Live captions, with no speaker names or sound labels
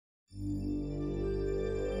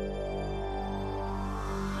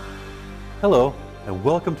Hello, and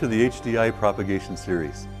welcome to the HDI propagation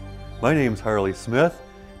series. My name's Harley Smith,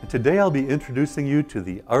 and today I'll be introducing you to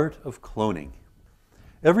the art of cloning.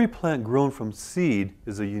 Every plant grown from seed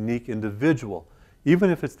is a unique individual, even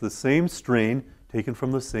if it's the same strain taken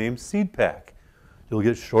from the same seed pack. You'll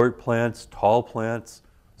get short plants, tall plants,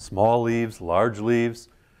 small leaves, large leaves,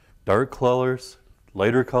 dark colors,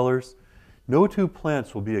 lighter colors. No two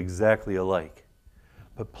plants will be exactly alike.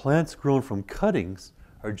 But plants grown from cuttings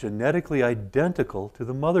are genetically identical to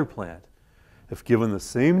the mother plant. If given the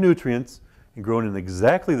same nutrients and grown in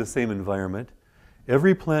exactly the same environment,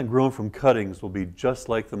 every plant grown from cuttings will be just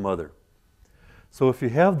like the mother. So if you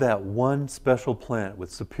have that one special plant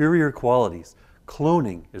with superior qualities,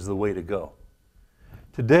 cloning is the way to go.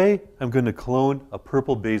 Today, I'm going to clone a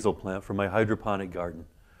purple basil plant for my hydroponic garden.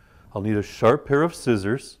 I'll need a sharp pair of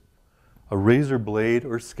scissors, a razor blade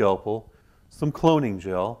or scalpel, some cloning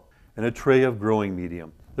gel, and a tray of growing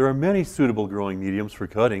medium. There are many suitable growing mediums for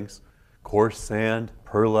cuttings: coarse sand,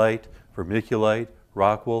 perlite, vermiculite,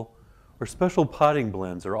 rockwool, or special potting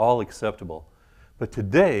blends are all acceptable. But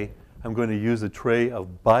today, I'm going to use a tray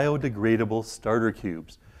of biodegradable starter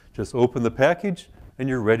cubes. Just open the package and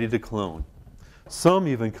you're ready to clone. Some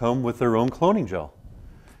even come with their own cloning gel.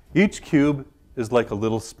 Each cube is like a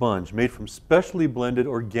little sponge made from specially blended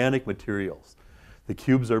organic materials. The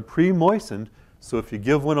cubes are pre-moistened, so if you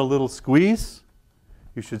give one a little squeeze,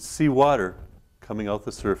 you should see water coming out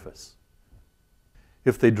the surface.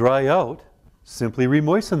 If they dry out, simply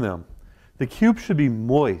re-moisten them. The cube should be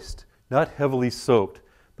moist, not heavily soaked,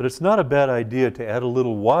 but it's not a bad idea to add a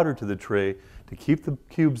little water to the tray to keep the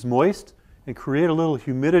cubes moist and create a little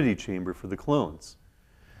humidity chamber for the clones.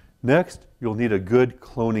 Next, you'll need a good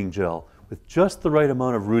cloning gel with just the right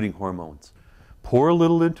amount of rooting hormones. Pour a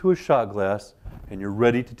little into a shot glass and you're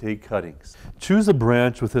ready to take cuttings. Choose a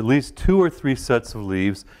branch with at least 2 or 3 sets of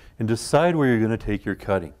leaves and decide where you're going to take your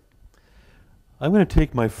cutting. I'm going to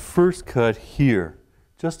take my first cut here,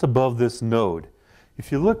 just above this node.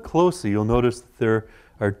 If you look closely, you'll notice that there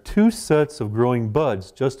are 2 sets of growing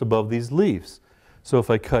buds just above these leaves. So if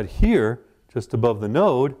I cut here, just above the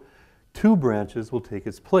node, 2 branches will take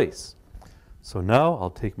its place. So now I'll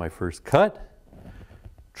take my first cut,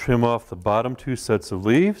 trim off the bottom 2 sets of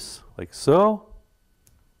leaves, like so.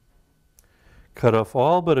 Cut off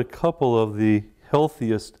all but a couple of the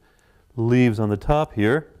healthiest leaves on the top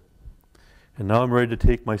here. And now I'm ready to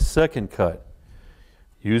take my second cut.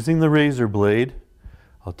 Using the razor blade,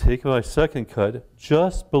 I'll take my second cut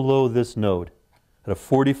just below this node at a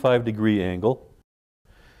 45-degree angle.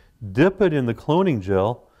 Dip it in the cloning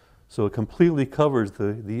gel so it completely covers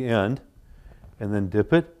the end, and then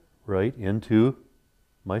dip it right into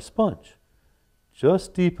my sponge.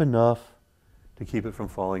 Just deep enough to keep it from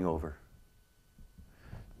falling over.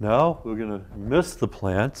 Now we're going to mist the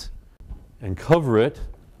plant and cover it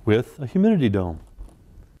with a humidity dome.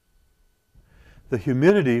 The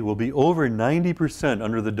humidity will be over 90%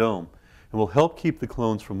 under the dome and will help keep the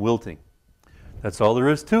clones from wilting. That's all there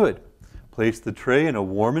is to it. Place the tray in a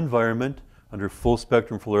warm environment under full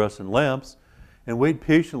spectrum fluorescent lamps and wait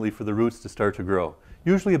patiently for the roots to start to grow,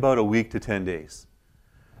 usually about a week to 10 days.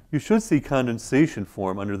 You should see condensation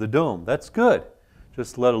form under the dome. That's good.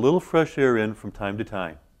 Just let a little fresh air in from time to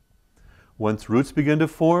time. Once roots begin to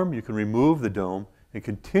form, you can remove the dome and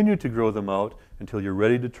continue to grow them out until you're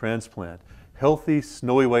ready to transplant. Healthy,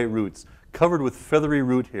 snowy white roots covered with feathery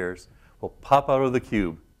root hairs will pop out of the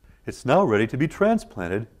cube. It's now ready to be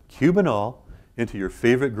transplanted, cube and all, into your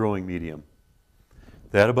favorite growing medium.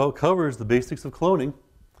 That about covers the basics of cloning.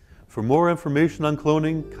 For more information on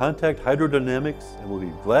cloning, contact Hydrodynamics and we'll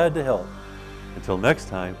be glad to help. Until next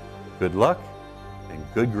time, good luck and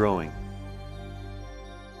good growing.